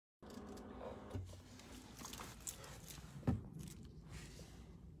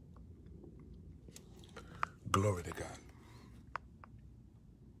Glory to God.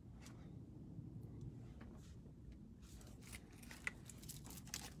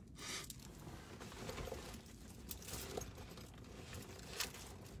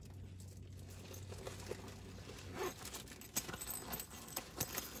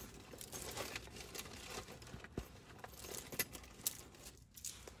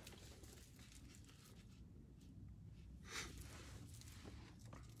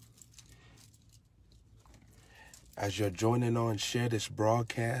 As you're joining on, share this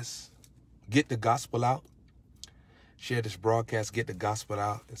broadcast. Get the gospel out. Share this broadcast. Get the gospel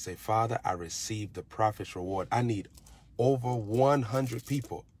out and say, Father, I received the prophet's reward. I need over 100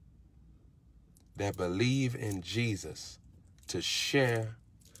 people that believe in Jesus to share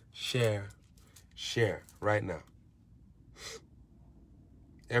right now.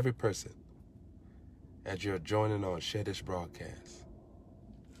 Every person, as you're joining on, share this broadcast.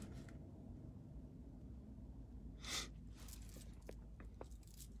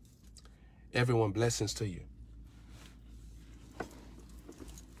 Everyone, blessings to you.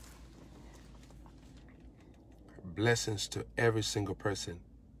 Blessings to every single person.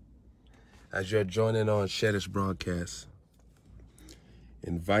 As you're joining on, share this broadcast.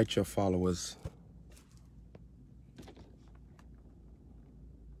 Invite your followers.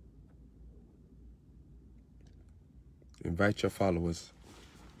 Invite your followers.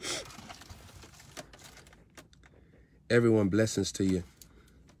 Everyone, blessings to you.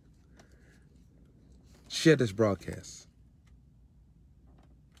 Share this broadcast.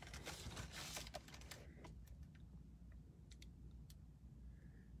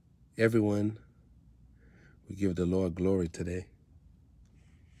 Everyone, we give the Lord glory today.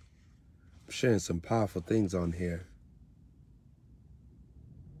 I'm sharing some powerful things on here.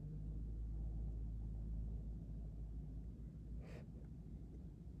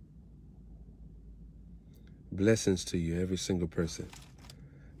 Blessings to you, every single person.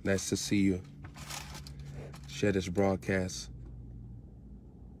 Nice to see you. Share this broadcast.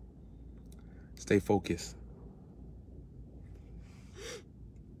 Stay focused.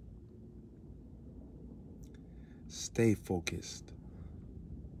 Stay focused.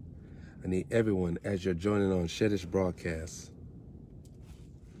 I need everyone, as you're joining on, share this broadcast.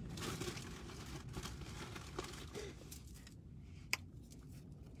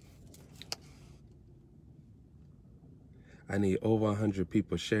 I need over 100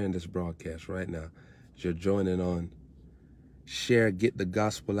 people sharing this broadcast right now. As you're joining on, share, get the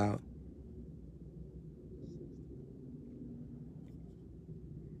gospel out.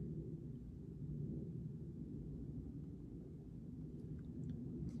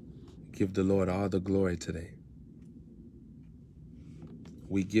 Give the Lord all the glory today.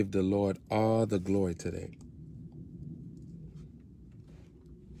 We give the Lord all the glory today.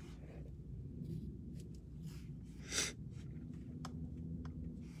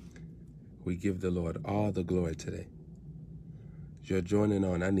 We give the Lord all the glory today. As you're joining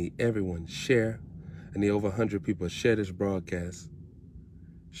on, I need everyone, share. I need over 100 people, share this broadcast.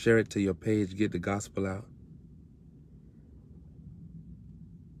 Share it to your page, get the gospel out.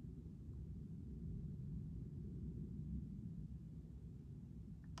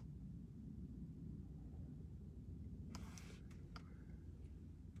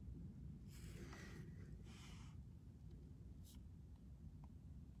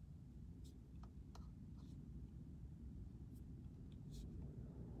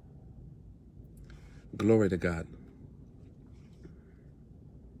 Glory to God.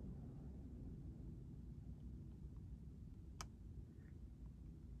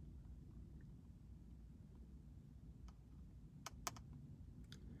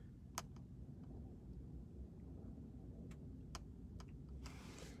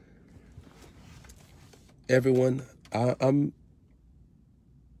 Everyone, I'm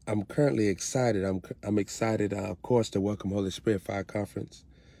currently excited. I'm excited, of course, to welcome Holy Spirit Fire Conference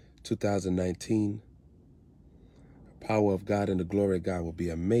 2019. The power of God and the glory of God will be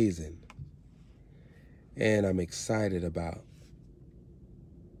amazing. And I'm excited about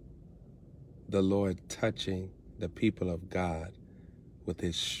the Lord touching the people of God with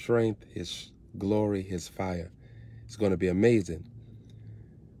his strength, his glory, his fire. It's going to be amazing.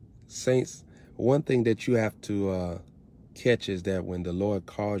 Saints, one thing that you have to catch is that when the Lord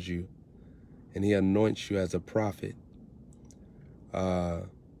calls you and he anoints you as a prophet,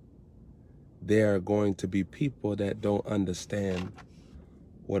 there are going to be people that don't understand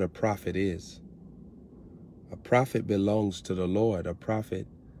what a prophet is. A prophet belongs to the Lord. A prophet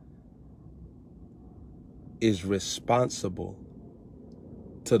is responsible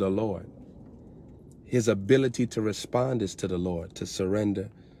to the Lord. His ability to respond is to the Lord, to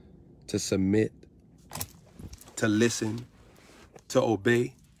surrender, to submit. to listen, to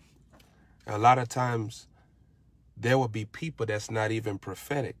obey. A lot of times, there will be people that's not even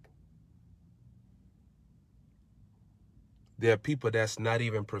prophetic. There are people that's not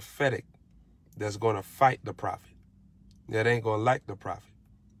even prophetic that's going to fight the prophet. That ain't going to like the prophet.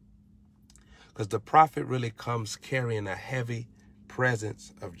 Because the prophet really comes carrying a heavy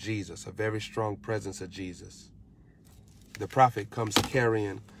presence of Jesus, a very strong presence of Jesus. The prophet comes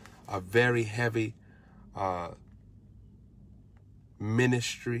carrying a very heavy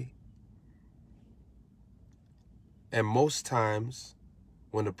ministry. And most times,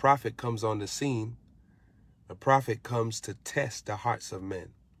 when the prophet comes on the scene, the prophet comes to test the hearts of men.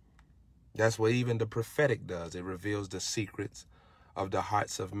 That's what even the prophetic does. It reveals the secrets of the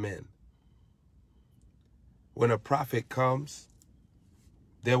hearts of men. When a prophet comes,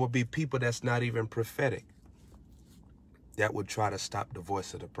 there will be people that's not even prophetic that would try to stop the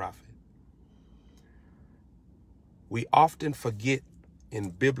voice of the prophet. We often forget in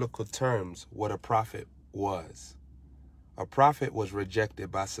biblical terms what a prophet was. A prophet was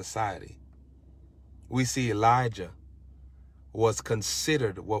rejected by society. We see Elijah was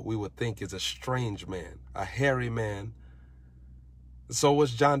considered what we would think is a strange man, a hairy man. So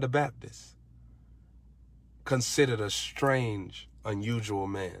was John the Baptist, considered a strange, unusual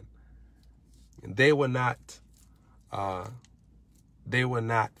man. And they were not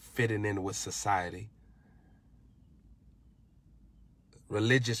fitting in with society.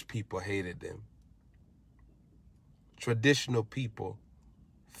 Religious people hated them. Traditional people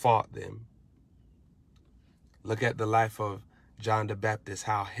fought them. Look at the life of John the Baptist,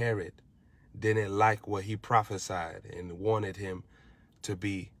 how Herod didn't like what he prophesied and wanted him to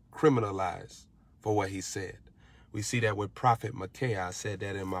be criminalized for what he said. We see that with Prophet Micaiah. I said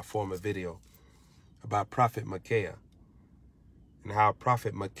that in my former video about Prophet Micaiah and how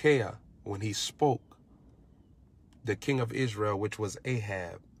Prophet Micaiah, when he spoke, the king of Israel, which was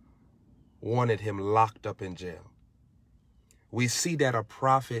Ahab, wanted him locked up in jail. We see that a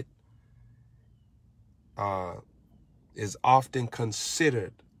prophet is often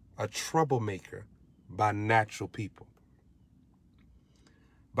considered a troublemaker by natural people,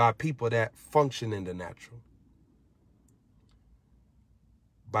 by people that function in the natural,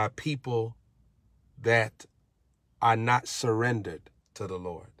 by people that are not surrendered to the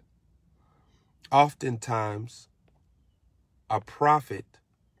Lord. Oftentimes, a prophet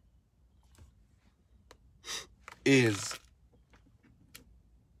is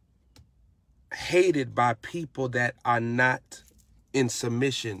hated by people that are not in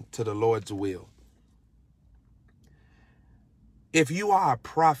submission to the Lord's will. If you are a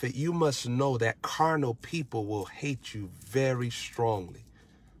prophet, you must know that carnal people will hate you very strongly.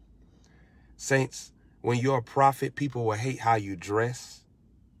 Saints, when you're a prophet, people will hate how you dress.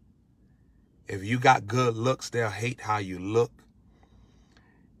 If you got good looks, they'll hate how you look.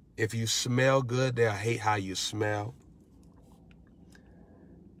 If you smell good, they'll hate how you smell.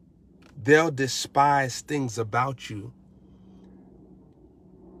 They'll despise things about you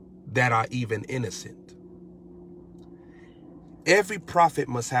that are even innocent. Every prophet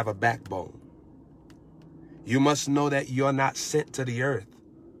must have a backbone. You must know that you're not sent to the earth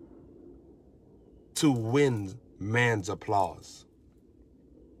to win man's applause.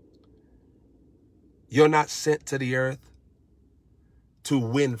 You're not sent to the earth to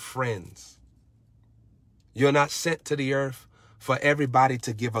win friends. You're not sent to the earth for everybody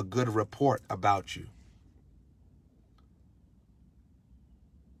to give a good report about you.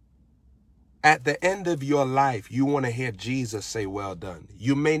 At the end of your life, you want to hear Jesus say, well done.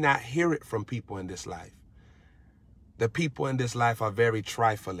 You may not hear it from people in this life. The people in this life are very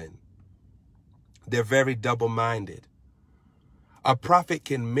trifling. They're very double-minded. A prophet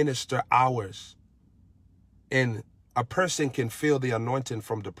can minister hours, and a person can feel the anointing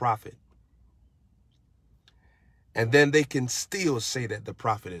from the prophet. And then they can still say that the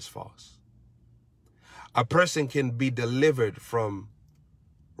prophet is false. A person can be delivered from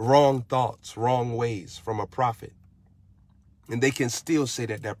wrong thoughts, wrong ways from a prophet, and they can still say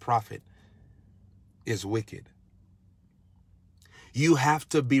that their prophet is wicked. You have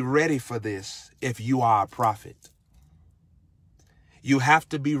to be ready for this if you are a prophet. You have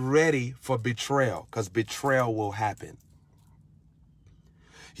to be ready for betrayal, because betrayal will happen.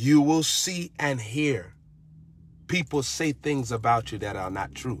 You will see and hear people say things about you that are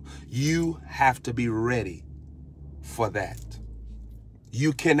not true. You have to be ready for that.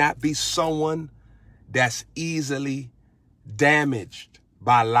 You cannot be someone that's easily damaged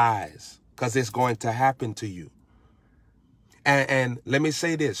by lies, because it's going to happen to you. And let me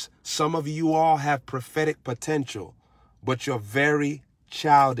say this. Some of you all have prophetic potential, but you're very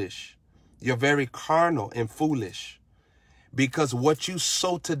childish. You're very carnal and foolish, because what you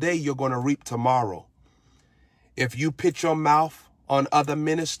sow today, you're going to reap tomorrow. If you put your mouth on other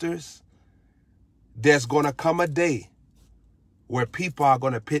ministers, there's going to come a day where people are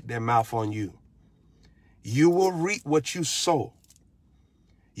going to put their mouth on you. You will reap what you sow.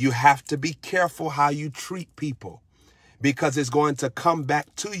 You have to be careful how you treat people, because it's going to come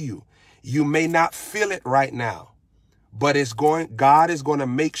back to you. You may not feel it right now, but God is going to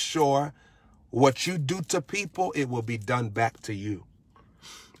make sure what you do to people, it will be done back to you.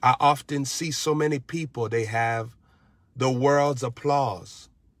 I often see so many people, they have the world's applause.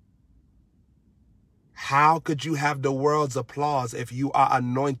 How could you have the world's applause if you are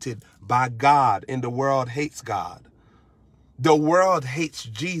anointed by God and the world hates God? The world hates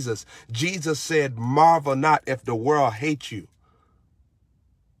Jesus. Jesus said, marvel not if the world hates you.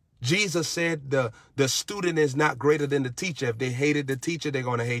 Jesus said the student is not greater than the teacher. If they hated the teacher, they're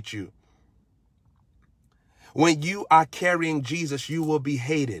going to hate you. When you are carrying Jesus, you will be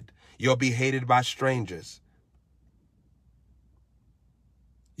hated. You'll be hated by strangers.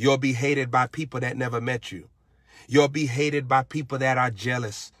 You'll be hated by people that never met you. You'll be hated by people that are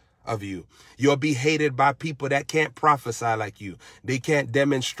jealous of you. You'll be hated by people that can't prophesy like you. They can't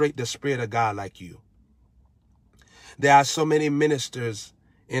demonstrate the Spirit of God like you. There are so many ministers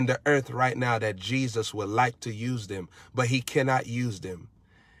in the earth right now that Jesus would like to use them, but he cannot use them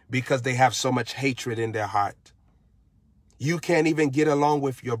because they have so much hatred in their heart. You can't even get along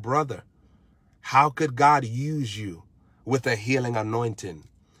with your brother. How could God use you with a healing anointing?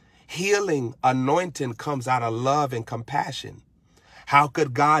 Healing anointing comes out of love and compassion. How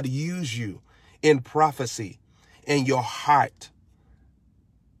could God use you in prophecy in your heart?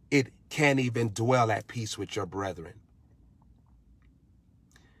 It can't even dwell at peace with your brethren.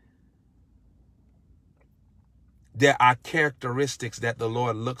 There are characteristics that the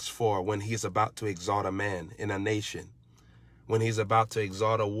Lord looks for when he's about to exalt a man in a nation, when he's about to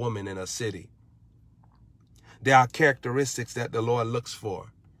exalt a woman in a city. There are characteristics that the Lord looks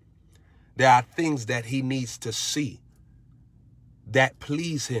for. There are things that he needs to see that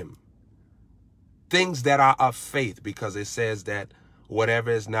please him. Things that are of faith, because it says that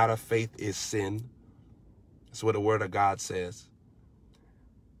whatever is not of faith is sin. That's what the word of God says.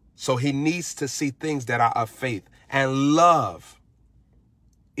 So he needs to see things that are of faith. And love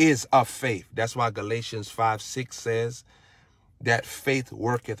is of faith. That's why Galatians 5:6 says that faith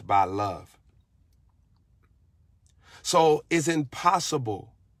worketh by love. So it's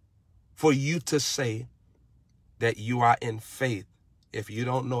impossible for you to say that you are in faith if you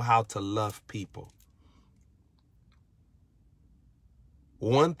don't know how to love people.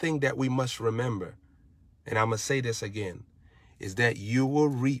 One thing that we must remember, and I'm going to say this again, is that you will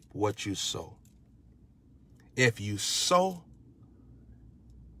reap what you sow. If you sow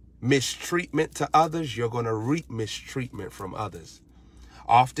mistreatment to others, you're going to reap mistreatment from others.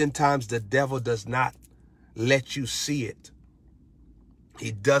 Oftentimes, the devil does not let you see it.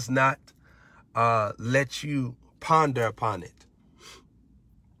 He does not let you ponder upon it.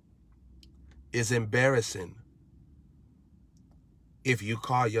 It's embarrassing if you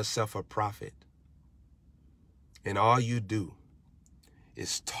call yourself a prophet and all you do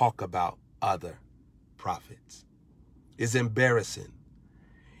is talk about other prophets. It's embarrassing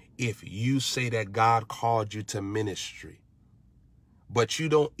if you say that God called you to ministry, but you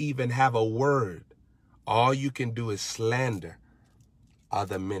don't even have a word. All you can do is slander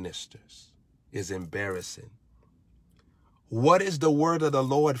other ministers. It's embarrassing. What is the word of the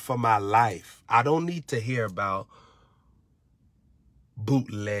Lord for my life? I don't need to hear about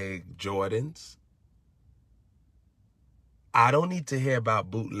bootleg Jordans. I don't need to hear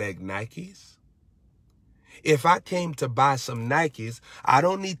about bootleg Nikes. If I came to buy some Nikes, I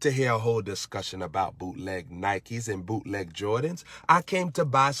don't need to hear a whole discussion about bootleg Nikes and bootleg Jordans. I came to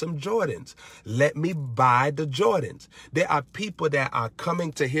buy some Jordans. Let me buy the Jordans. There are people that are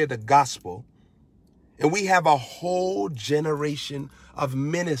coming to hear the gospel, and we have a whole generation of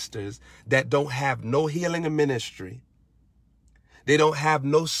ministers that don't have no healing in ministry. They don't have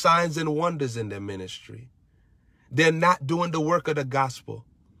no signs and wonders in their ministry. They're not doing the work of the gospel.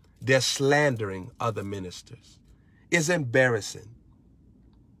 They're slandering other ministers. It's embarrassing.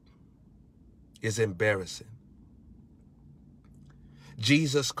 It's embarrassing.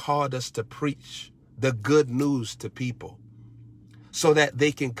 Jesus called us to preach the good news to people so that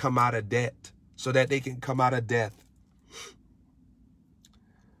they can come out of debt, so that they can come out of death,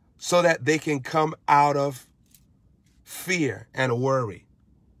 so that they can come out of fear and worry,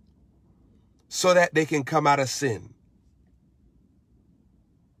 so that they can come out of sin,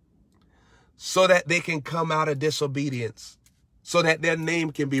 so that they can come out of disobedience, so that their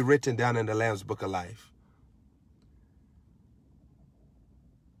name can be written down in the Lamb's Book of Life.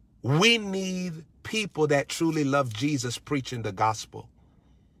 We need people that truly love Jesus preaching the gospel.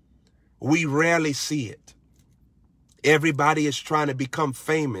 We rarely see it. Everybody is trying to become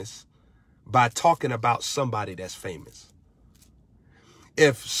famous by talking about somebody that's famous.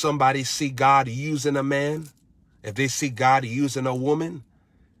 If somebody see God using a man, if they see God using a woman,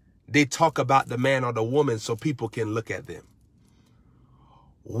 they talk about the man or the woman so people can look at them.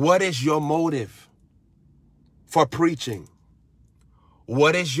 What is your motive for preaching?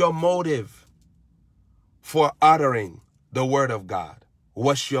 What is your motive for uttering the word of God?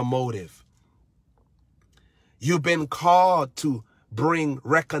 What's your motive? You've been called to bring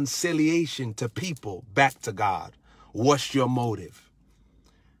reconciliation to people back to God. What's your motive?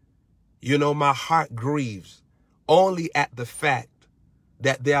 You know, my heart grieves only at the fact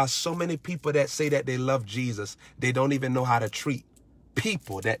that there are so many people that say that they love Jesus. They don't even know how to treat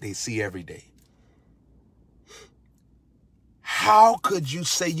people that they see every day. How could you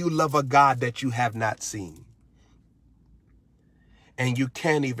say you love a God that you have not seen? And you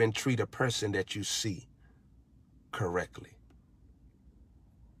can't even treat a person that you see correctly.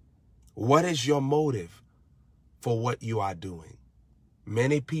 What is your motive for what you are doing?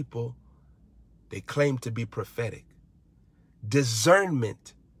 Many people, they claim to be prophetic.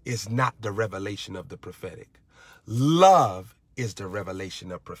 Discernment is not the revelation of the prophetic. Love is the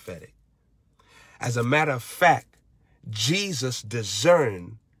revelation of prophetic. As a matter of fact, Jesus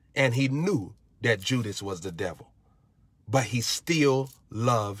discerned and he knew that Judas was the devil, but he still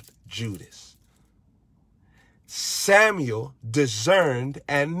loved Judas. Samuel discerned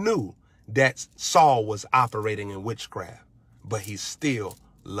and knew that Saul was operating in witchcraft, but he still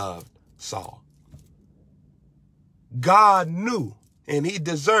loved Saul. God knew and he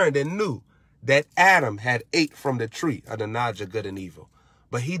discerned and knew that Adam had ate from the tree of the knowledge of good and evil,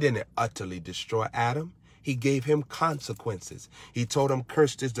 but he didn't utterly destroy Adam. He gave him consequences. He told him,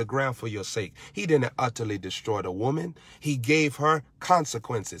 cursed is the ground for your sake. He didn't utterly destroy the woman. He gave her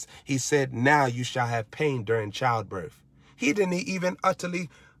consequences. He said, now you shall have pain during childbirth. He didn't even utterly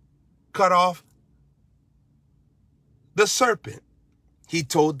cut off the serpent. He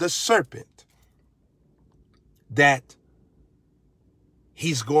told the serpent that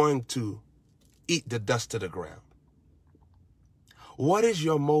he's going to eat the dust of the ground. What is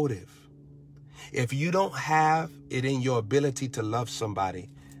your motive? If you don't have it in your ability to love somebody,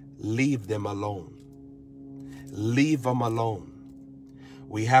 leave them alone. Leave them alone.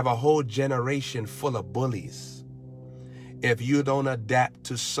 We have a whole generation full of bullies. If you don't adapt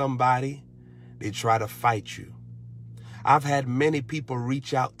to somebody, they try to fight you. I've had many people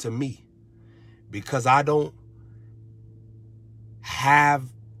reach out to me because I don't have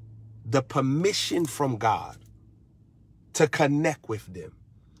the permission from God to connect with them.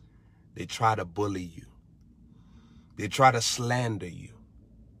 They try to bully you. They try to slander you.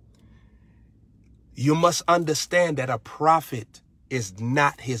 You must understand that a prophet is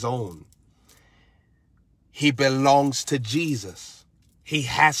not his own. He belongs to Jesus. He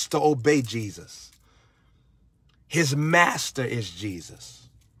has to obey Jesus. His master is Jesus.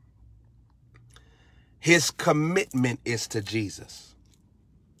 His commitment is to Jesus.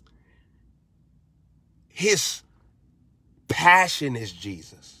 His passion is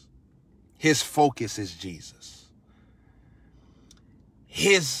Jesus. His focus is Jesus.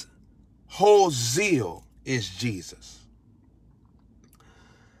 His whole zeal is Jesus.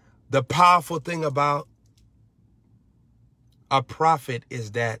 The powerful thing about a prophet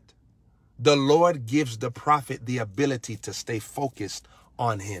is that the Lord gives the prophet the ability to stay focused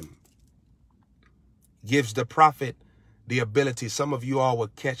on him. Gives the prophet the ability. Some of you all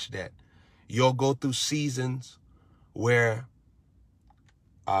will catch that. You'll go through seasons where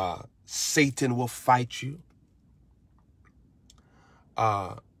Satan will fight you.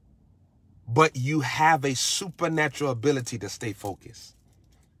 But you have a supernatural ability to stay focused.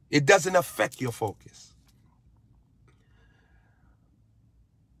 It doesn't affect your focus.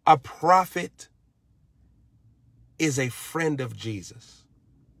 A prophet is a friend of Jesus,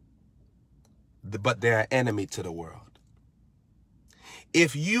 but they're an enemy to the world.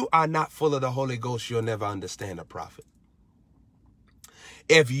 If you are not full of the Holy Ghost, you'll never understand a prophet.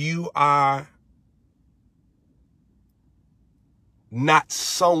 If you are not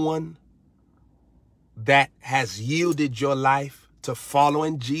someone that has yielded your life to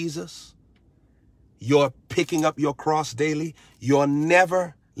following Jesus, you're picking up your cross daily, you'll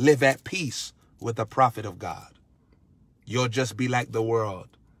never live at peace with a prophet of God. You'll just be like the world.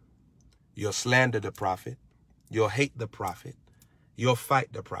 You'll slander the prophet. You'll hate the prophet. You'll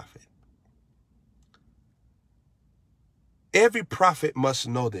fight the prophet. Every prophet must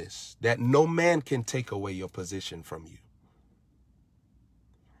know this, that no man can take away your position from you.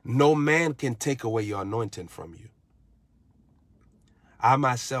 No man can take away your anointing from you. I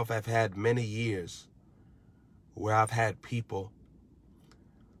myself have had many years where I've had people,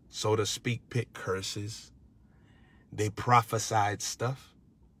 so to speak, pick curses. They prophesied stuff.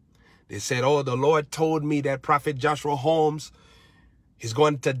 They said, oh, the Lord told me that Prophet Joshua Holmes is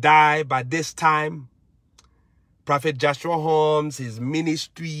going to die by this time. Prophet Joshua Holmes, his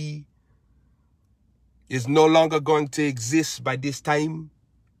ministry is no longer going to exist by this time.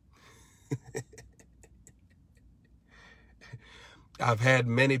 I've had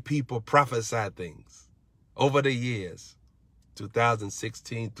many people prophesy things over the years.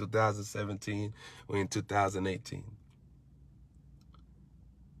 2016, 2017, we're in 2018.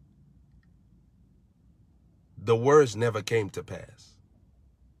 The words never came to pass.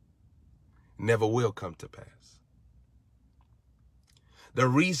 Never will come to pass. The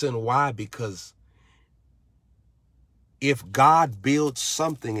reason why, because if God builds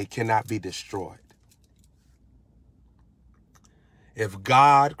something, it cannot be destroyed. If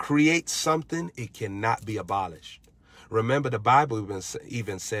God creates something, it cannot be abolished. Remember, the Bible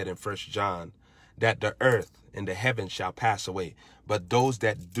even said in 1 John that the earth and the heavens shall pass away, but those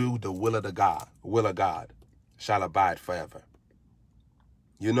that do the will of God shall abide forever.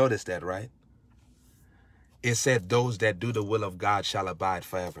 You notice that, right? It said those that do the will of God shall abide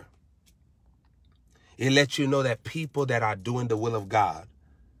forever. It lets you know that people that are doing the will of God,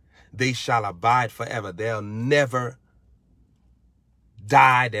 they shall abide forever. They'll never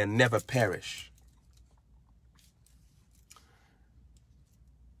die, they'll never perish.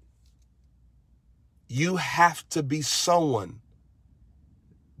 You have to be someone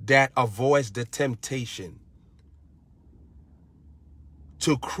that avoids the temptation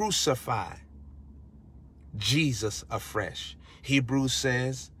to crucify Jesus afresh. Hebrews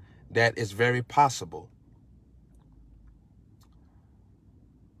says that it's very possible.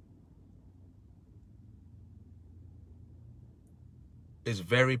 It's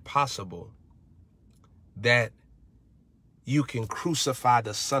very possible that you can crucify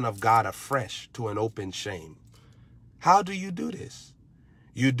the Son of God afresh to an open shame. How do you do this?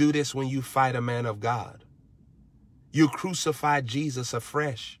 You do this when you fight a man of God. You crucify Jesus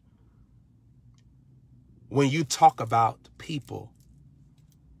afresh when you talk about people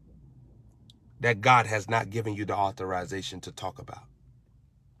that God has not given you the authorization to talk about.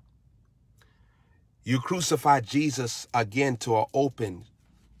 You crucify Jesus again to an open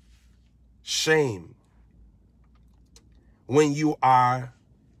shame when you are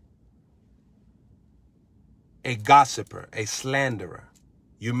a gossiper, a slanderer.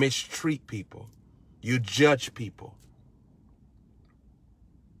 You mistreat people. You judge people.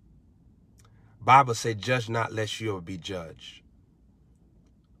 Bible says, judge not lest you will be judged.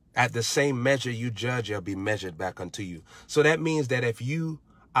 At the same measure you judge, it'll be measured back unto you. So that means that if you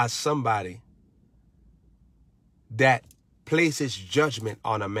are somebody that places judgment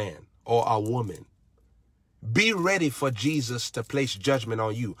on a man or a woman, be ready for Jesus to place judgment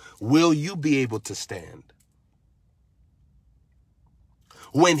on you. Will you be able to stand?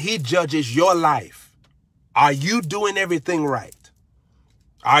 When he judges your life, are you doing everything right?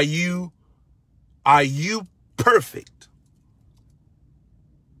 Are you perfect?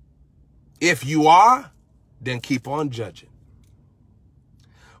 If you are, then keep on judging.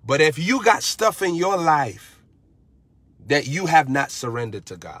 But if you got stuff in your life that you have not surrendered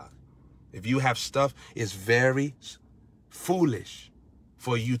to God, if you have stuff, it's very foolish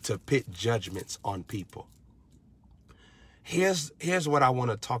for you to put judgments on people. Here's what I want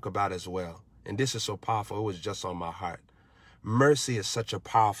to talk about as well. And this is so powerful. It was just on my heart. Mercy is such a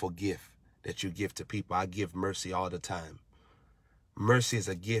powerful gift that you give to people. I give mercy all the time. Mercy is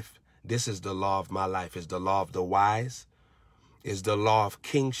a gift. This is the law of my life. It's the law of the wise. It's the law of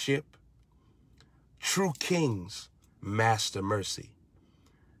kingship. True kings master mercy.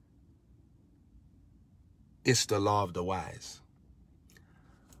 It's the law of the wise.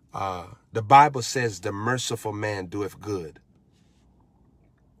 The Bible says the merciful man doeth good.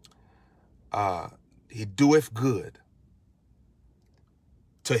 He doeth good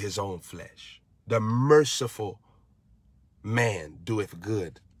to his own flesh. The merciful man doeth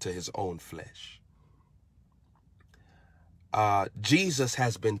good to his own flesh. Jesus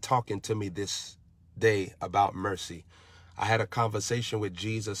has been talking to me this day about mercy. I had a conversation with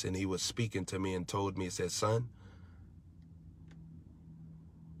Jesus and he was speaking to me and told me, he said, son,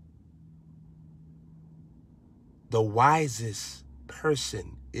 the wisest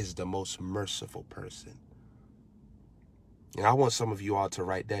person is the most merciful person. And I want some of you all to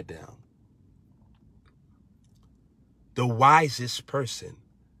write that down. the wisest person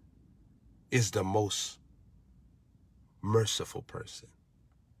is the most merciful person.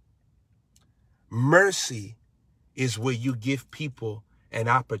 Mercy is where you give people an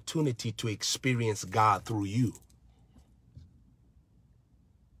opportunity to experience God through you.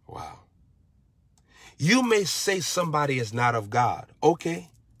 Wow. You may say somebody is not of God. Okay.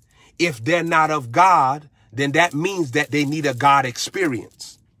 If they're not of God, then that means that they need a God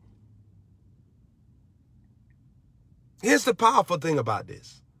experience. Here's the powerful thing about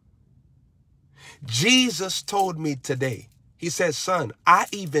this. Jesus told me today, he said, son, I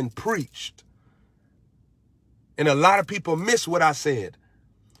even preached. And a lot of people miss what I said.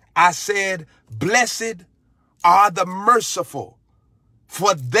 I said, blessed are the merciful,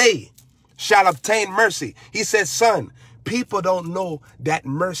 for they shall obtain mercy. He said, son, people don't know that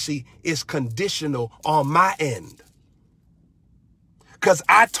mercy is conditional on my end. Because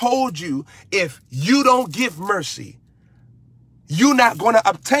I told you, if you don't give mercy, you're not going to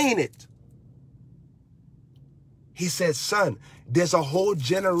obtain it. He said, son, there's a whole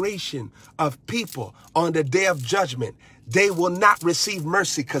generation of people on the day of judgment. They will not receive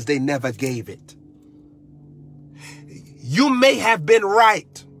mercy because they never gave it. You may have been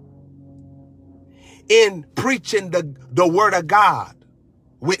right in preaching the word of God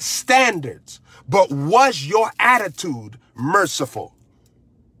with standards, but was your attitude merciful?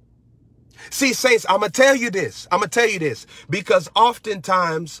 See, saints, I'm going to tell you this. Because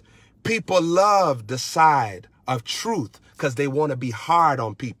oftentimes people love the side of truth because they want to be hard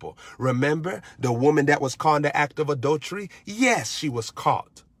on people. Remember the woman that was caught in the act of adultery? Yes, she was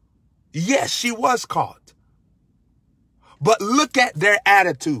caught. Yes, she was caught. But look at their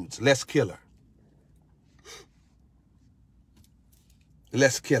attitudes. Let's kill her.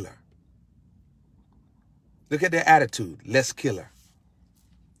 Let's kill her. Look at their attitude. Let's kill her.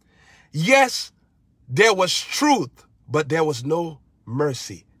 Yes, there was truth, but there was no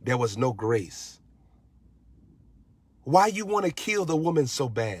mercy. There was no grace. Why you want to kill the woman so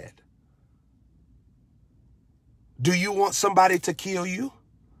bad? Do you want somebody to kill you?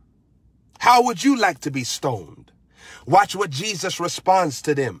 How would you like to be stoned? Watch what Jesus responds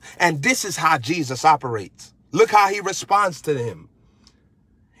to them. And this is how Jesus operates. Look how he responds to them.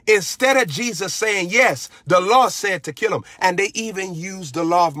 Instead of Jesus saying, yes, the law said to kill him. And they even used the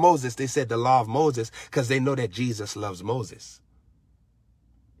law of Moses. They said the law of Moses because they know that Jesus loves Moses.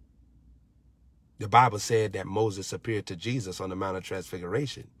 The Bible said that Moses appeared to Jesus on the Mount of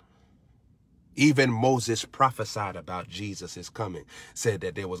Transfiguration. Even Moses prophesied about Jesus' coming, said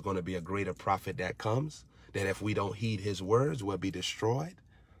that there was going to be a greater prophet that comes, that if we don't heed his words, we'll be destroyed.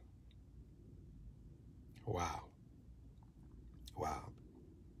 Wow. Wow.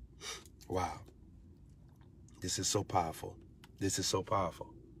 Wow. This is so powerful. This is so powerful.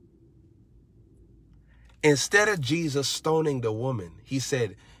 Instead of Jesus stoning the woman, he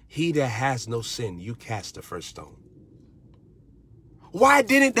said, he that has no sin, you cast the first stone. Why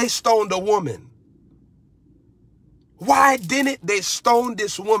didn't they stone the woman? Why didn't they stone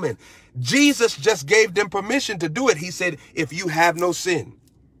this woman? Jesus just gave them permission to do it. He said, if you have no sin,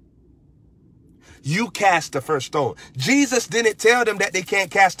 you cast the first stone. Jesus didn't tell them that they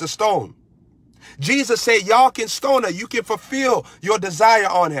can't cast a stone. Jesus said, y'all can stone her. You can fulfill your desire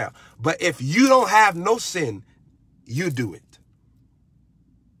on her. But if you don't have no sin, you do it.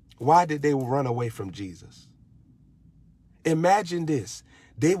 Why did they run away from Jesus? Imagine this.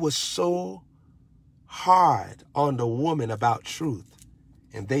 They were so hard on the woman about truth,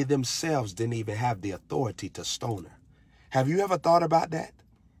 and they themselves didn't even have the authority to stone her. Have you ever thought about that?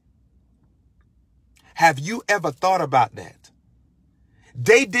 Have you ever thought about that?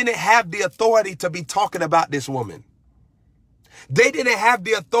 They didn't have the authority to be talking about this woman. They didn't have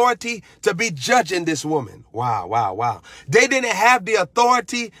the authority to be judging this woman. Wow, wow, wow. They didn't have the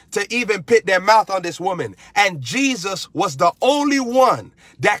authority to even put their mouth on this woman. And Jesus was the only one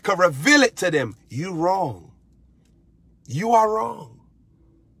that could reveal it to them. You wrong. You are wrong.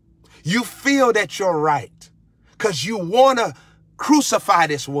 You feel that you're right because you want to crucify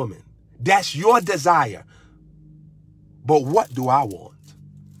this woman. That's your desire. But what do I want?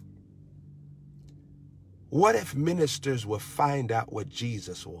 What if ministers would find out what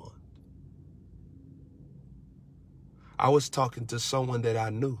Jesus wants? I was talking to someone that I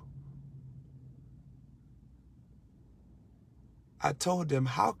knew. I told them,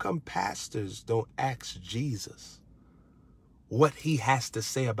 how come pastors don't ask Jesus what he has to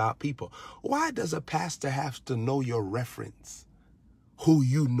say about people? Why does a pastor have to know your reference, who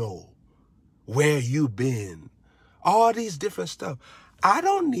you know, where you've been, all these different stuff? I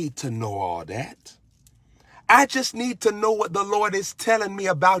don't need to know all that. I just need to know what the Lord is telling me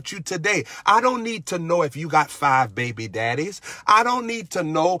about you today. I don't need to know if you got 5 baby daddies. I don't need to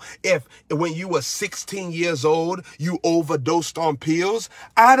know if when you were 16 years old, you overdosed on pills.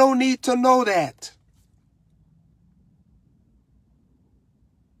 I don't need to know that.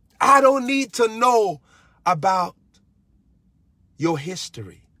 I don't need to know about your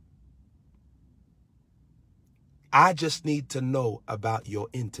history. I just need to know about your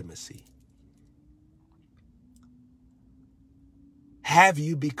intimacy. Have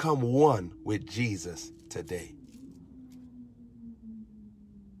you become one with Jesus today?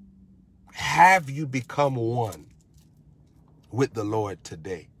 Have you become one with the Lord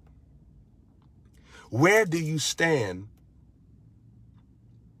today? Where do you stand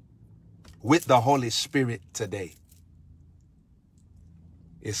with the Holy Spirit today?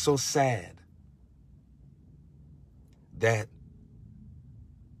 It's so sad that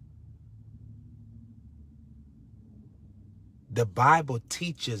the Bible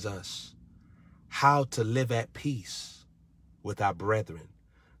teaches us how to live at peace with our brethren.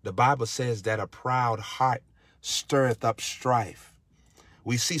 The Bible says that a proud heart stirreth up strife.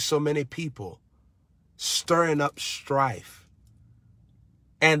 We see so many people stirring up strife,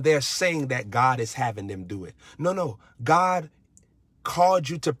 and they're saying that God is having them do it. No. God called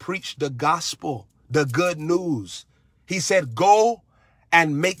you to preach the gospel, the good news. He said, go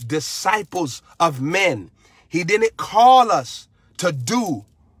and make disciples of men. He didn't call us to do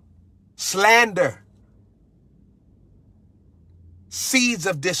slander, seeds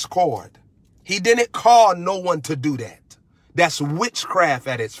of discord. He didn't call no one to do that. That's witchcraft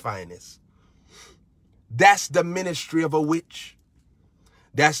at its finest. That's the ministry of a witch.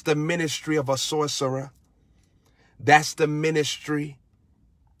 That's the ministry of a sorcerer. That's the ministry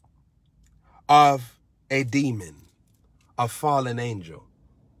of a demon, a fallen angel.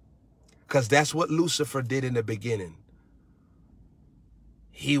 Because that's what Lucifer did in the beginning.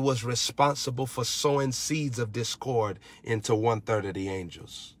 He was responsible for sowing seeds of discord into 1/3 of the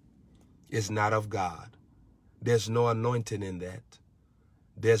angels. It's not of God. There's no anointing in that.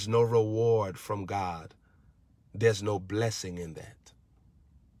 There's no reward from God. There's no blessing in that.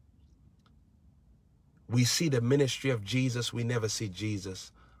 We see the ministry of Jesus. We never see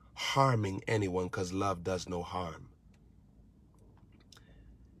Jesus harming anyone because love does no harm.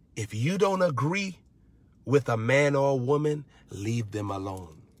 If you don't agree with a man or a woman, leave them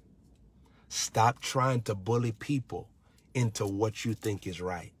alone. Stop trying to bully people into what you think is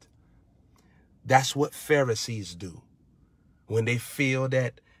right. That's what Pharisees do. When they feel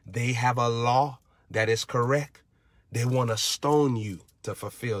that they have a law that is correct, they want to stone you to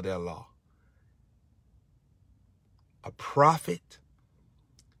fulfill their law. A prophet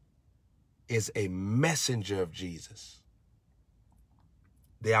is a messenger of Jesus.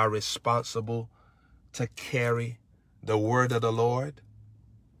 They are responsible to carry the word of the Lord.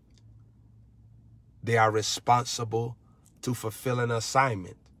 They are responsible to fulfill an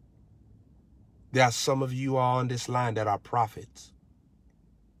assignment. There are some of you on this line that are prophets.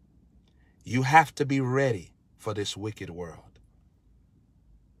 You have to be ready for this wicked world.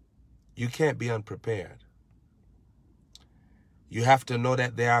 You can't be unprepared. You have to know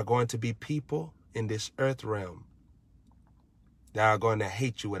that there are going to be people in this earth realm that are going to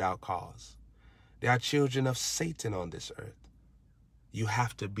hate you without cause. There are children of Satan on this earth. You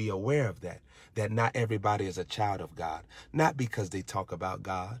have to be aware of that not everybody is a child of God, not because they talk about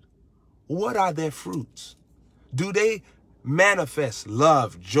God. What are their fruits? Do they manifest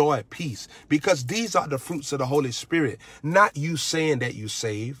love, joy, peace? Because these are the fruits of the Holy Spirit, not you saying that you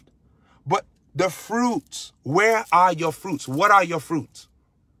saved, but the fruits. Where are your fruits? What are your fruits?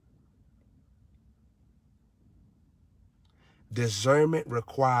 Discernment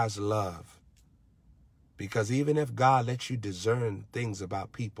requires love. Because even if God lets you discern things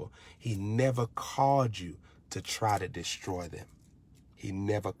about people, he never called you to try to destroy them. He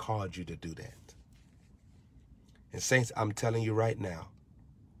never called you to do that. And saints, I'm telling you right now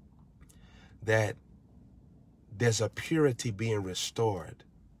that there's a purity being restored.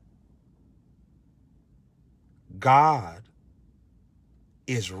 God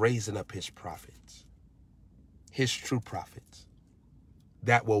is raising up his prophets, his true prophets,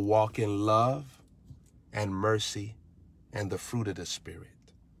 that will walk in love and mercy and the fruit of the Spirit.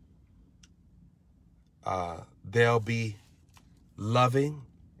 They'll be loving.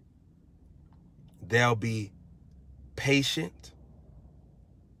 They'll be patient.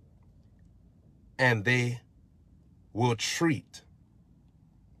 And they will treat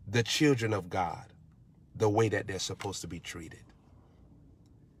the children of God the way that they're supposed to be treated.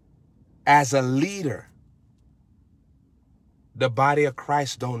 As a leader, the body of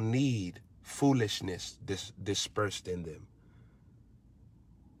Christ don't need foolishness dispersed in them.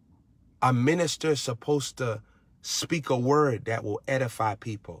 A minister is supposed to speak a word that will edify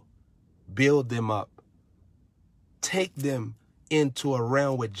people, build them up, take them into a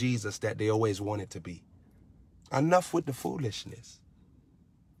realm with Jesus that they always wanted to be. Enough with the foolishness.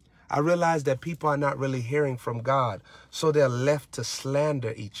 I realize that people are not really hearing from God, so they're left to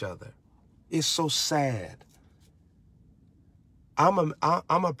slander each other. It's so sad. I'm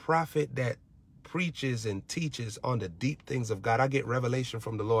a prophet that preaches and teaches on the deep things of God. I get revelation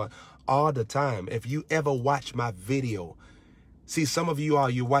from the Lord all the time. If you ever watch my video, see, some of you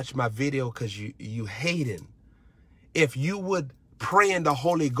you watch my video because you hating. If you would pray in the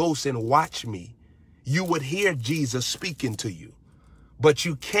Holy Ghost and watch me, you would hear Jesus speaking to you. But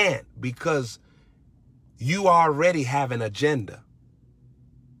you can't, because you already have an agenda.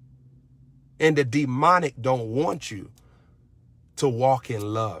 And the demonic don't want you to walk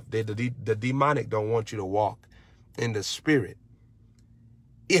in love. The demonic don't want you to walk in the spirit.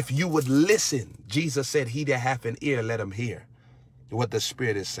 If you would listen, Jesus said, he that hath an ear, let him hear what the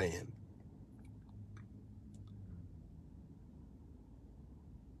Spirit is saying.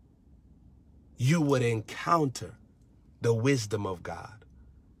 You would encounter the wisdom of God.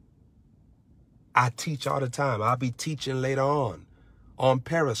 I teach all the time. I'll be teaching later on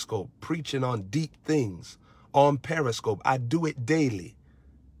Periscope, preaching on deep things on Periscope. I do it daily.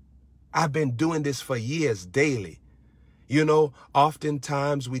 I've been doing this for years daily. You know,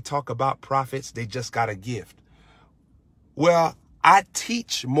 oftentimes we talk about prophets, they just got a gift. Well, I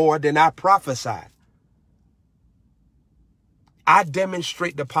teach more than I prophesy. I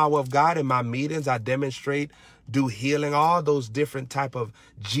demonstrate the power of God in my meetings. I demonstrate, do healing, all those different type of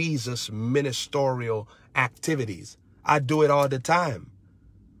Jesus ministerial activities. I do it all the time.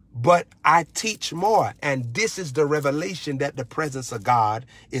 But I teach more. And this is the revelation that the presence of God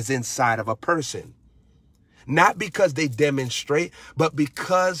is inside of a person. Not because they demonstrate, but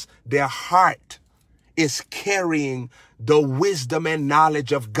because their heart is carrying the wisdom and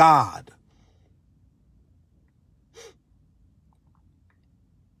knowledge of God.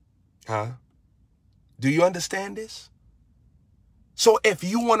 Huh? Do you understand this? So if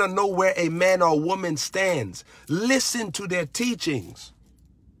you want to know where a man or woman stands, listen to their teachings.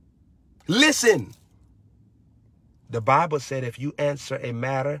 Listen. The Bible said if you answer a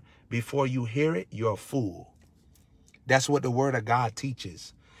matter before you hear it, you're a fool. That's what the word of God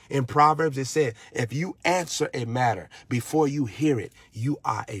teaches. In Proverbs, it said, if you answer a matter before you hear it, you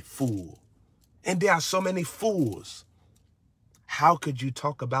are a fool. And there are so many fools. How could you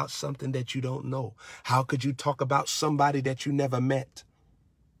talk about something that you don't know? How could you talk about somebody that you never met?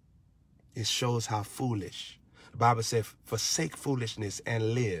 It shows how foolish. The Bible says, forsake foolishness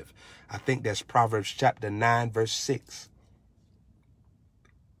and live. I think that's Proverbs chapter 9, verse 6.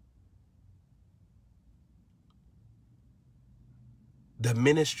 The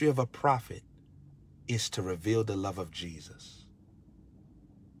ministry of a prophet is to reveal the love of Jesus.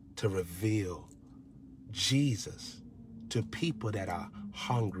 To reveal Jesus to people that are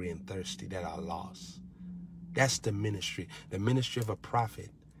hungry and thirsty, that are lost. That's the ministry. The ministry of a prophet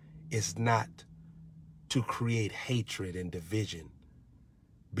is not to create hatred and division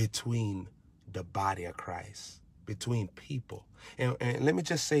between the body of Christ, between people. And let me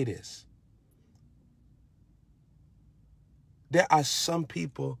just say this. There are some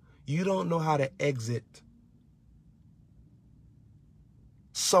people, you don't know how to exit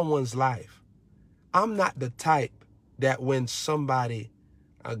someone's life. I'm not the type that when somebody,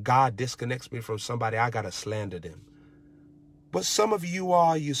 God disconnects me from somebody, I got to slander them. But some of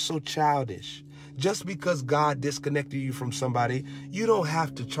you're so childish. Just because God disconnected you from somebody, you don't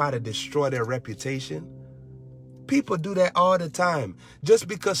have to try to destroy their reputation. People do that all the time. Just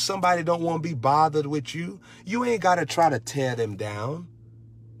because somebody don't want to be bothered with you, you ain't got to try to tear them down.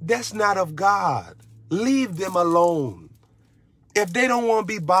 That's not of God. Leave them alone. If they don't want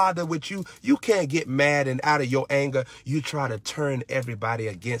to be bothered with you, you can't get mad, and out of your anger, you try to turn everybody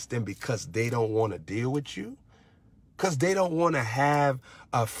against them because they don't want to deal with you. Because they don't want to have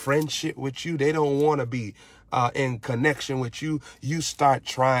a friendship with you. They don't want to be in connection with you. You start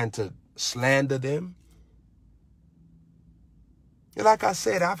trying to slander them. Like I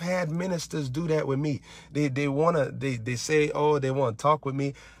said, I've had ministers do that with me. They say, oh, they want to talk with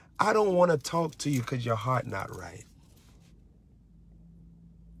me. I don't want to talk to you because your heart not right.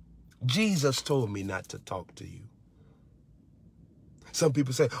 Jesus told me not to talk to you. Some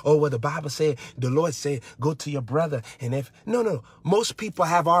people say, oh, well, the Bible said, the Lord said, go to your brother. And if, no, most people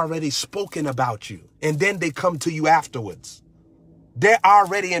have already spoken about you. And then they come to you afterwards. They're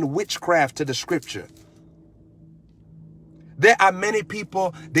already in witchcraft to the scripture. There are many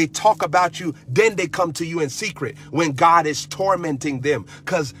people, they talk about you, then they come to you in secret when God is tormenting them.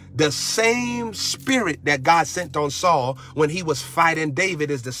 Because the same spirit that God sent on Saul when he was fighting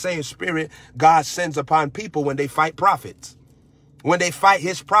David is the same spirit God sends upon people when they fight prophets. When they fight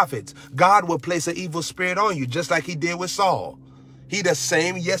his prophets, God will place an evil spirit on you, just like he did with Saul. He the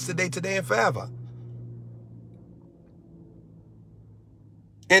same yesterday, today, and forever.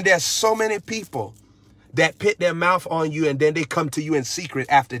 And there's so many people that put their mouth on you and then they come to you in secret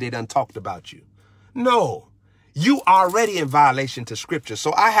after they done talked about you. No, you already in violation to scripture.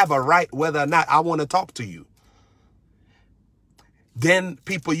 So I have a right whether or not I want to talk to you. Then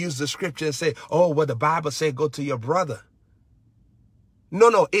people use the scripture and say, oh, well, the Bible said go to your brother.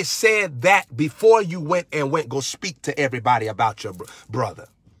 No, it said that before you went go speak to everybody about your brother.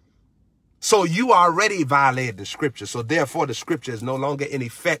 So you already violated the scripture. So therefore the scripture is no longer in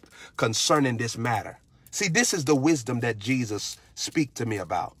effect concerning this matter. See, this is the wisdom that Jesus speak to me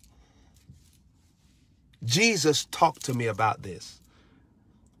about. Jesus talked to me about this.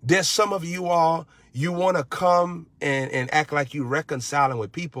 There's some of you all, you want to come and act like you reconciling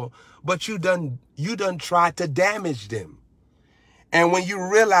with people, but you done tried to damage them. And when you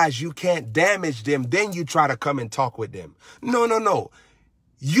realize you can't damage them, then you try to come and talk with them. No.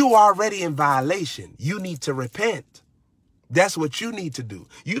 You already in violation. You need to repent. That's what you need to do.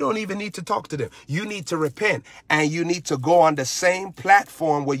 You don't even need to talk to them. You need to repent, and you need to go on the same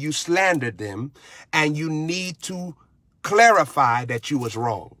platform where you slandered them, and you need to clarify that you was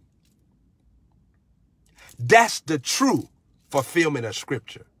wrong. That's the true fulfillment of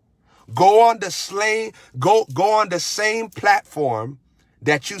scripture. Go on the same platform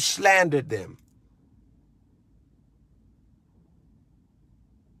that you slandered them.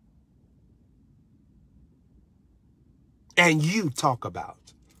 And you talk about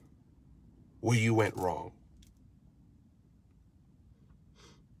where you went wrong.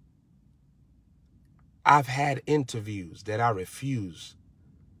 I've had interviews that I refuse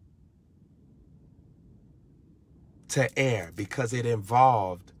to air because it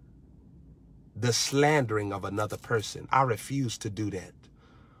involved the slandering of another person. I refuse to do that.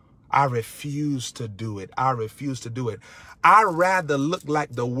 I refuse to do it. I refuse to do it. I'd rather look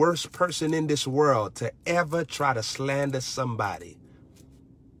like the worst person in this world to ever try to slander somebody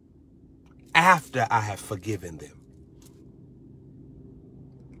after I have forgiven them.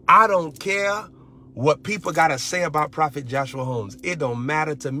 I don't care what people got to say about Prophet Joshua Holmes. It don't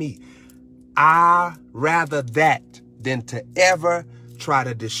matter to me. I rather that than to ever try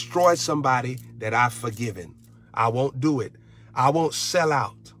to destroy somebody that I've forgiven. I won't do it. I won't sell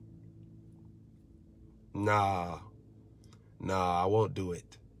out. Nah, I won't do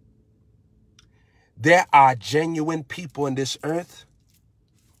it. There are genuine people in this earth.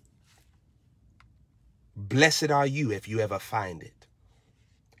 Blessed are you if you ever find it.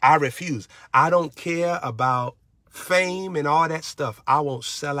 I refuse. I don't care about fame and all that stuff. I won't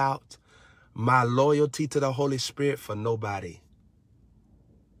sell out my loyalty to the Holy Spirit for nobody.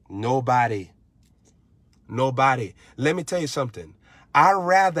 Nobody. Let me tell you something. I'd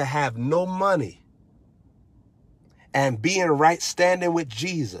rather have no money and be in right standing with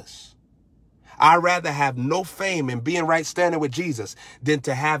Jesus. I'd rather have no fame and be in right standing with Jesus than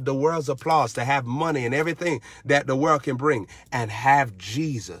to have the world's applause, to have money and everything that the world can bring, and have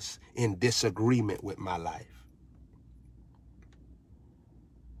Jesus in disagreement with my life.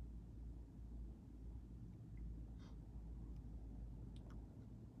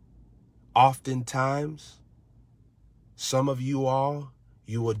 Oftentimes, some of you all,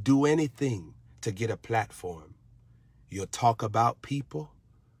 you will do anything to get a platform. You'll talk about people.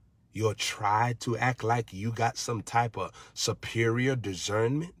 You'll try to act like you got some type of superior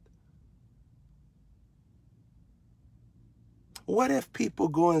discernment. What if people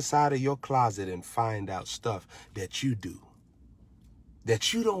go inside of your closet and find out stuff that you do,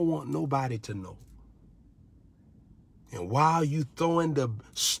 that you don't want nobody to know? And while you throwing the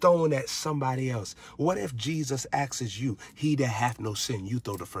stone at somebody else, what if Jesus asks you, he that hath no sin, you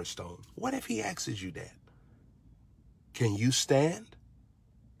throw the first stone? What if he asks you that? Can you stand?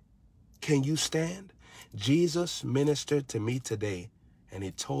 Can you stand? Jesus ministered to me today, and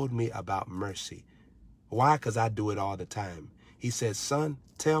he told me about mercy. Why? Because I do it all the time. He said, son,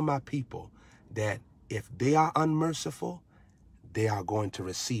 tell my people that if they are unmerciful, they are going to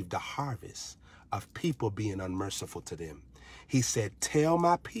receive the harvest of people being unmerciful to them. He said, tell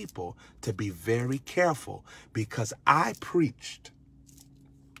my people to be very careful, because I preached.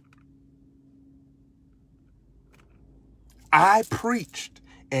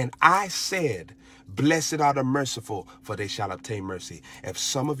 And I said, blessed are the merciful, for they shall obtain mercy. If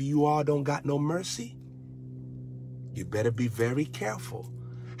some of you all don't got no mercy, You better be very careful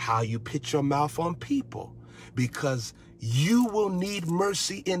how you put your mouth on people, because you will need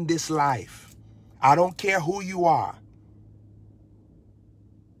mercy in this life. I don't care who you are.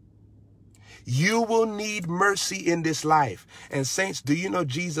 You will need mercy in this life. And saints, do you know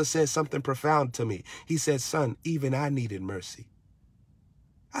Jesus said something profound to me? He said, son, even I needed mercy.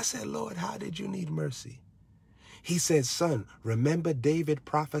 I said, Lord, how did you need mercy? He said, son, remember David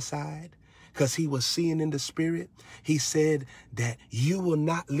prophesied? Because he was seeing in the spirit. He said that you will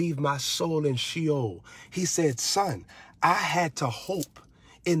not leave my soul in Sheol. He said, son, I had to hope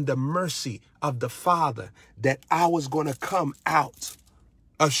in the mercy of the Father that I was going to come out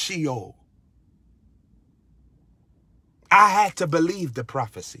of Sheol. I had to believe the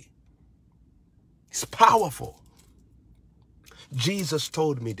prophecy. It's powerful. Jesus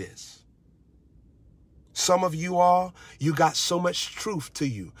told me this. Some of you all, you got so much truth to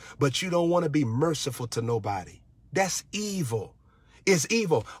you, but you don't want to be merciful to nobody. That's evil. It's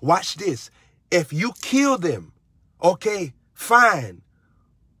evil. Watch this. If you kill them, okay, fine.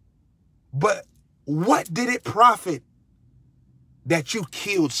 But what did it profit that you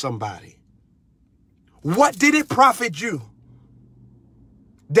killed somebody? What did it profit you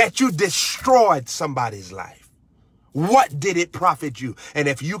that you destroyed somebody's life? What did it profit you? And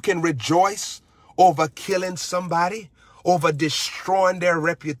if you can rejoice over killing somebody, over destroying their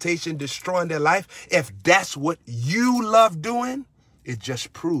reputation, destroying their life, if that's what you love doing, it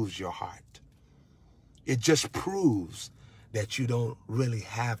just proves your heart. It just proves that you don't really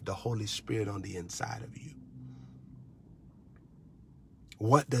have the Holy Spirit on the inside of you.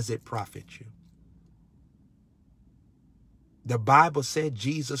 What does it profit you? The Bible said,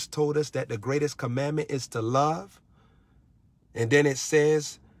 Jesus told us that the greatest commandment is to love. And then it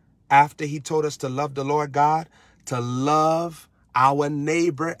says, after he told us to love the Lord God, to love our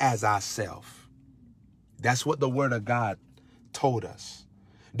neighbor as ourselves. That's what the word of God told us.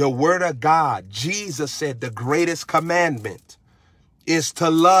 The word of God, Jesus said the greatest commandment is to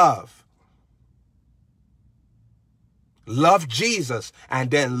love. Love Jesus and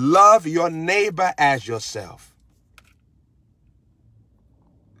then love your neighbor as yourself.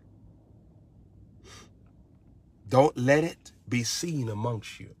 Don't let it be seen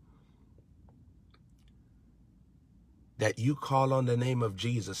amongst you that you call on the name of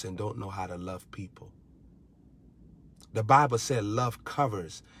Jesus and don't know how to love people. The Bible said love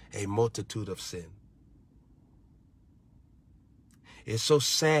covers a multitude of sin. It's so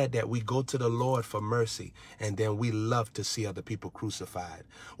sad that we go to the Lord for mercy and then we love to see other people crucified.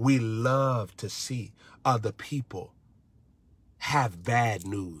 We love to see other people have bad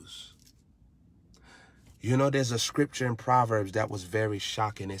news. You know, there's a scripture in Proverbs that was very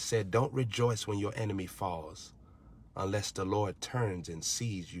shocking. It said, don't rejoice when your enemy falls unless the Lord turns and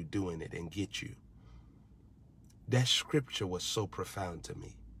sees you doing it and get you. That scripture was so profound to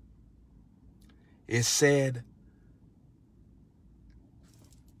me. It said,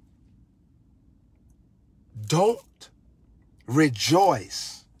 don't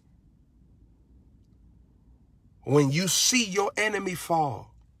rejoice when you see your enemy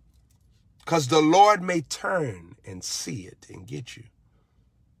fall, because the Lord may turn and see it and get you.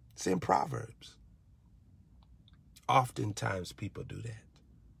 It's in Proverbs. Oftentimes people do that.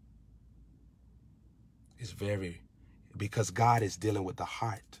 It's because God is dealing with the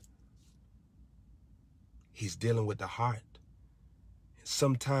heart. He's dealing with the heart.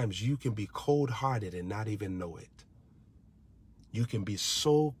 Sometimes you can be cold-hearted and not even know it. You can be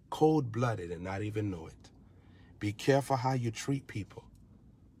so cold-blooded and not even know it. Be careful how you treat people.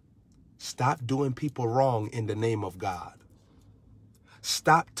 Stop doing people wrong in the name of God.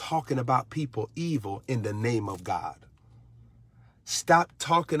 Stop talking about people evil in the name of God. Stop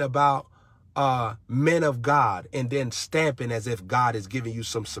talking about men of God and then stamping as if God is giving you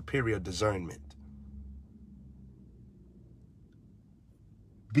some superior discernment.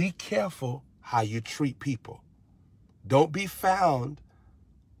 Be careful how you treat people. Don't be found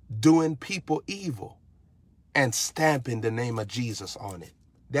doing people evil and stamping the name of Jesus on it.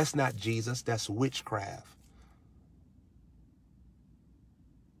 That's not Jesus, that's witchcraft.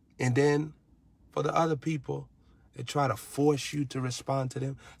 And then for the other people that try to force you to respond to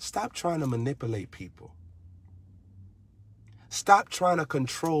them, stop trying to manipulate people. Stop trying to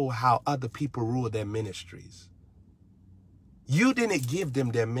control how other people rule their ministries. You didn't give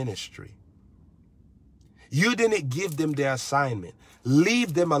them their ministry. You didn't give them their assignment.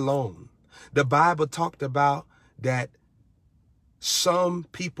 Leave them alone. The Bible talked about that some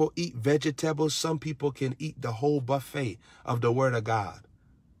people eat vegetables. Some people can eat the whole buffet of the word of God.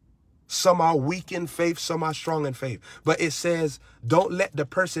 Some are weak in faith. Some are strong in faith. But it says, don't let the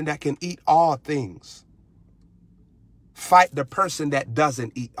person that can eat all things fight the person that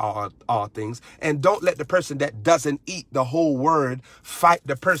doesn't eat all things. And don't let the person that doesn't eat the whole word fight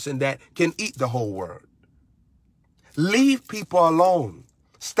the person that can eat the whole word. Leave people alone.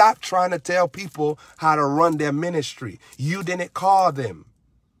 Stop trying to tell people how to run their ministry. You didn't call them.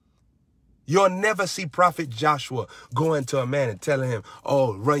 You'll never see Prophet Joshua going to a man and telling him,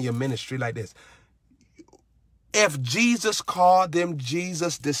 oh, run your ministry like this. If Jesus called them,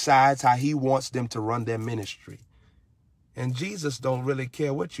 Jesus decides how he wants them to run their ministry. And Jesus don't really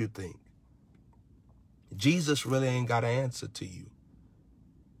care what you think. Jesus really ain't got an answer to you.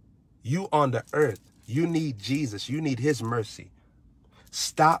 You on the earth, you need Jesus. You need his mercy.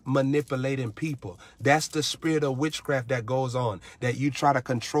 Stop manipulating people. That's the spirit of witchcraft that goes on, that you try to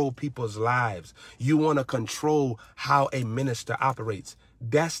control people's lives. You want to control how a minister operates.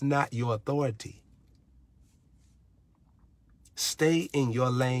 That's not your authority. Stay in your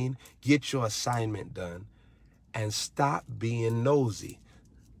lane, get your assignment done, and stop being nosy.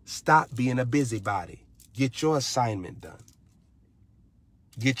 Stop being a busybody. Get your assignment done.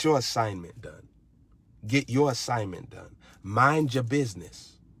 Get your assignment done. Get your assignment done. Mind your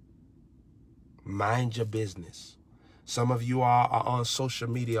business. Mind your business. Some of you are on social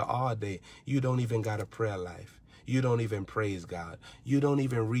media all day. You don't even got a prayer life. You don't even praise God. You don't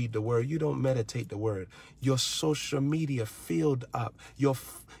even read the word. You don't meditate the word. Your social media filled up. You're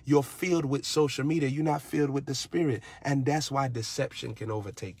filled with social media. You're not filled with the Spirit. And that's why deception can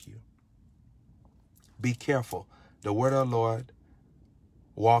overtake you. Be careful. The word of the Lord,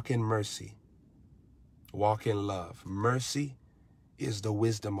 walk in mercy. Walk in love. Mercy is the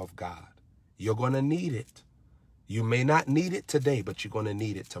wisdom of God. You're going to need it. You may not need it today, but you're going to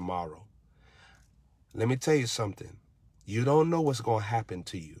need it tomorrow. Let me tell you something. You don't know what's going to happen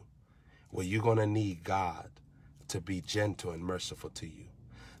to you. Well, you're going to need God to be gentle and merciful to you.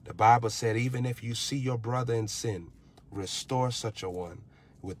 The Bible said, even if you see your brother in sin, restore such a one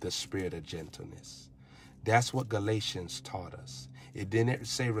with the spirit of gentleness. That's what Galatians taught us. It didn't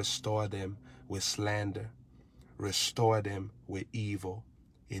say restore them with slander, restore them with evil.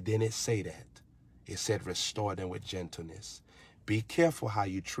 It didn't say that. It said restore them with gentleness. Be careful how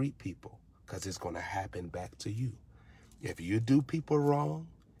you treat people, because it's going to happen back to you. If you do people wrong,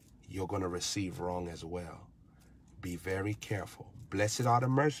 you're going to receive wrong as well. Be very careful. Blessed are the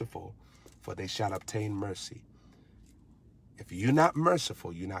merciful, for they shall obtain mercy. If you're not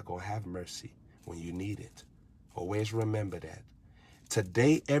merciful, you're not going to have mercy when you need it. Always remember that.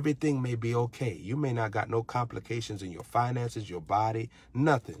 Today, everything may be okay. You may not got no complications in your finances, your body,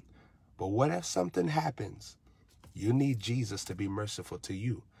 nothing. But what if something happens? You need Jesus to be merciful to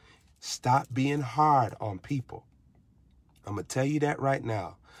you. Stop being hard on people. I'm going to tell you that right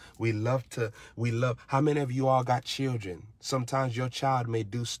now. How many of you all got children? Sometimes your child may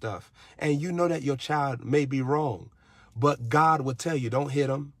do stuff, and you know that your child may be wrong, but God will tell you, don't hit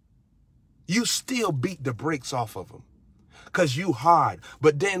them. You still beat the brakes off of them because you hard.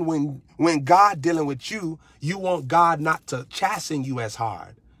 But then when God dealing with you, you want God not to chasten you as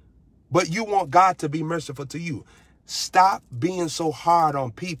hard, but you want God to be merciful to you. Stop being so hard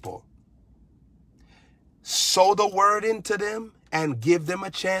on people. Sow the word into them and give them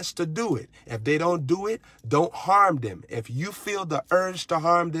a chance to do it. If they don't do it, don't harm them. If you feel the urge to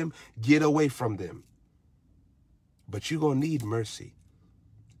harm them, get away from them. But you're going to need mercy.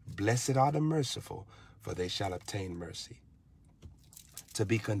 Blessed are the merciful, for they shall obtain mercy. To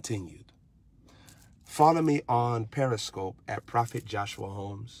be continued. Follow me on Periscope at Prophet Joshua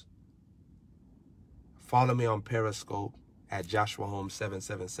Holmes. Follow me on Periscope at Joshua Holmes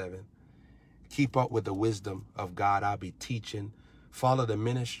 777. Keep up with the wisdom of God. I'll be teaching. Follow the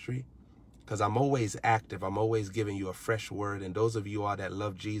ministry, because I'm always active. I'm always giving you a fresh word. And those of you all that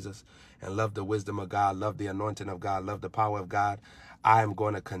love Jesus and love the wisdom of God, love the anointing of God, love the power of God, I am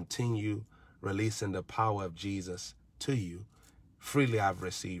going to continue releasing the power of Jesus to you. Freely I've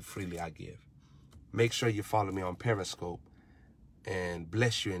received, freely I give. Make sure you follow me on Periscope, and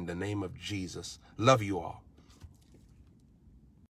bless you in the name of Jesus. Love you all.